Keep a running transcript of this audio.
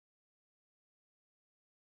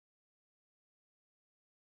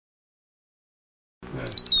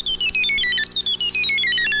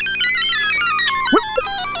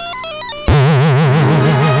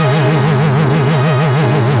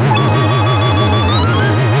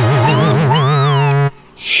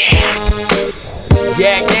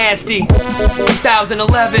Yak Nasty,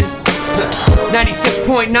 2011,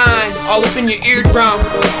 96.9, all up in your eardrum.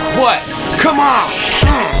 What? Come on!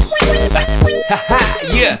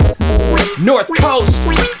 Yeah. North Coast,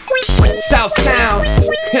 South Sound.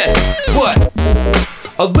 What?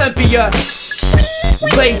 Olympia,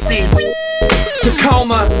 Lacey,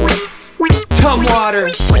 Tacoma, Tumwater,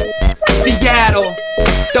 Seattle.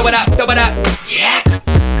 Throw it up, throw it up. Yeah.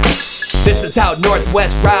 This is how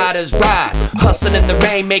Northwest riders ride, hustling in the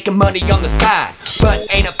rain, making money on the side. But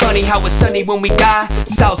ain't it funny how it's sunny when we die?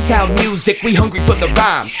 South Sound music, we hungry for the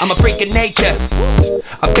rhymes. I'm a freak of nature,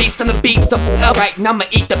 a beast on the beat, so upright, and I'ma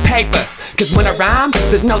eat the paper. Cause when I rhyme,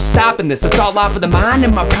 there's no stopping this. It's all off of the mind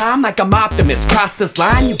in my prime, like I'm Optimus. Cross this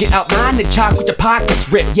line, you get outlined and chalk with your pockets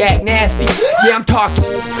ripped. Yak Nasty, yeah, I'm talking.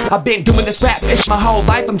 I've been doing this rap-ish my whole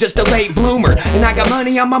life, I'm just a late bloomer. And I got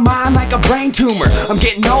money on my mind like a brain tumor. I'm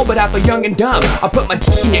getting old, but I feel young and dumb. I put my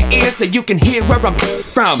in your ear so you can hear where I'm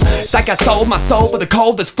from. It's like I sold my soul for the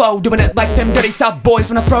coldest flow, doing it like them dirty South boys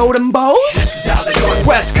when I throw them bows. This is how the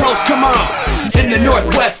Northwest Coast, come on. In the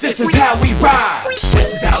Northwest, this is how we ride.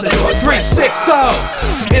 This is how the Northwest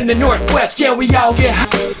 360. In the Northwest, yeah, we all get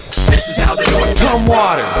high. This is how the Northwest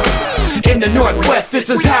Tumwater. In the Northwest, this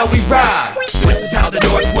is how we ride. This is how the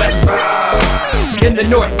Northwest ride. In the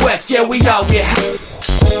Northwest, yeah, we all get high.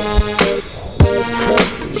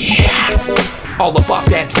 Yeah. All about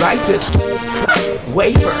that Dreyfus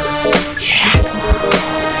wafer. Yeah.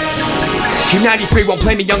 Q93 won't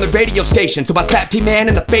play me on the radio station, so I slapped T-Man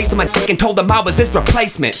in the face of my dick and told him I was his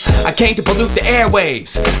replacement. I came to pollute the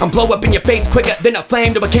airwaves. I'm blow up in your face quicker than a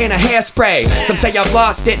flame to a can of hairspray. Some say I've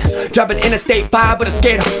lost it, driving Interstate 5 with a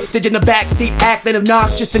scared hostage in the backseat, acting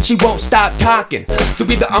obnoxious, and she won't stop talking. So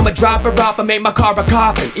either I'ma drop her off or make my car a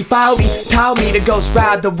coffin. Ifaudi told me to ghost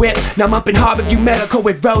ride the whip. Now I'm up in Harborview Medical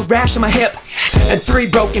with road rash on my hip and 3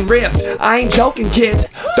 broken ribs. I ain't joking, kids.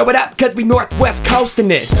 Throw it up, cause we Northwest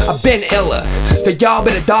coasting it. I've been illa, so y'all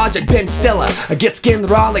better dodge like Ben Stiller. I get skinned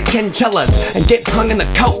raw like chinchillas and get hung in the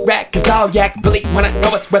coat rack, cause all yak really wanna know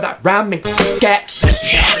us where that rhyming at. This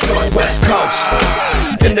is how the Northwest Coast.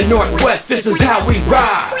 In the Northwest, this is how we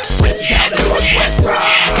ride. This is how the Northwest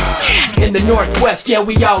ride. In the Northwest, yeah,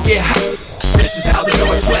 we all get high. This is how the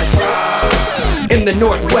Northwest ride. In the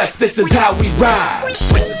Northwest, this is how we ride.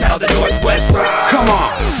 This is how the Northwest ride. Come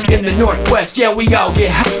on. In the Northwest, yeah, we all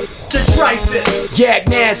get high. The Dreyfus. Yak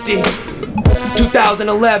Nasty,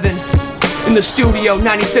 2011. In the studio,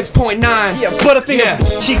 96.9. Yeah, Butterfinger,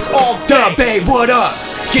 cheeks all Duh, day. babe, what up?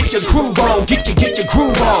 Get your groove on, get your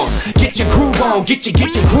groove on, get your groove on, get your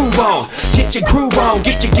groove on, get your groove on,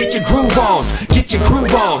 get your groove on, get your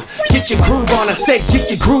groove on, get your groove on. I said get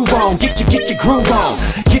your groove on, get your groove on,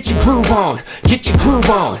 get your groove on, get your groove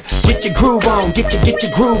on, get your groove on, get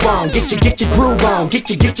your groove on, get your groove on, get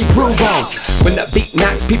your groove on. When the beat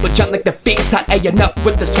knocks, people jump like the feet's hot, ayin' up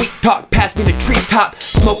with the sweet talk. Pass me the treetop,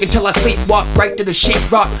 smoke until I sleep, walk right to the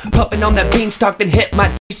sheetrock, puffin' on that beanstalk, then hit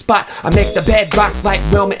my spot. I make the bed rock like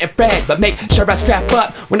Wilma and Fred, but make sure I strap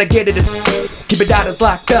up when I get it. Keep it out as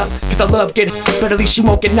locked up, cause I love getting, but at least she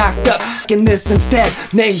won't get knocked up. In this instead,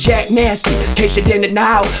 name's Yak Nasty, in case you didn't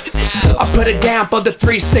know. I put it down for the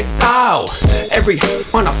 360. Every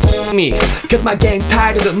wanna me, cause my game's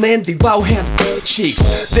tighter than Lindsay Lohan's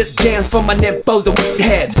cheeks. This jam's for my nymphos and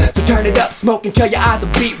heads, so turn it up, smoke until your eyes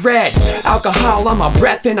will beat red. Alcohol on my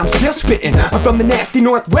breath and I'm still spitting. I'm from the nasty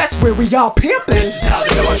Northwest where we all pimpin'. This is how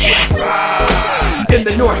the Northwest ride. In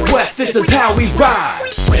the Northwest, this is how we ride.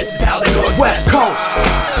 This is how the Northwest Coast.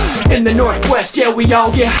 In the Northwest, yeah, we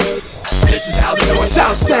all get high. This is how the Northwest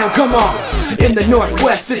South Sound, come on. In the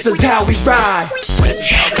Northwest, this is how we ride. This is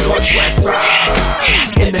how the Northwest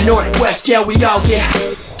ride. In the Northwest, yeah, we all get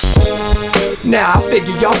high. Now, I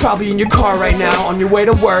figure y'all probably in your car right now on your way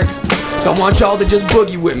to work, so I want y'all to just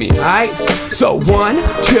boogie with me, alright? So 1,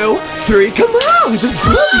 2, 3, come on, just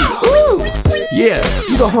boogie. Ooh. Yeah,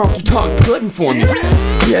 do the honky tonk pudding for me.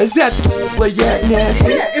 Yeah, is that the Yak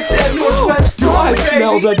Nasty? Yeah, it's that Northwest. Do I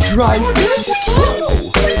smell the Dreyfus?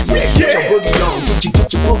 Yeah, get your boogie on, get your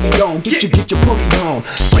boogie on, get your boogie on,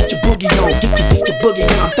 get your boogie on, get your boogie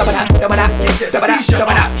on. Double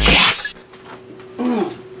up. Yeah.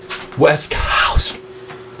 West Coast.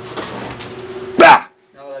 Bah!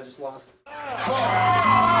 Now that I just lost.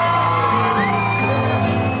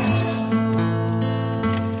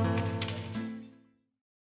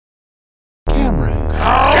 Cameron.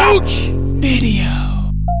 Ouch!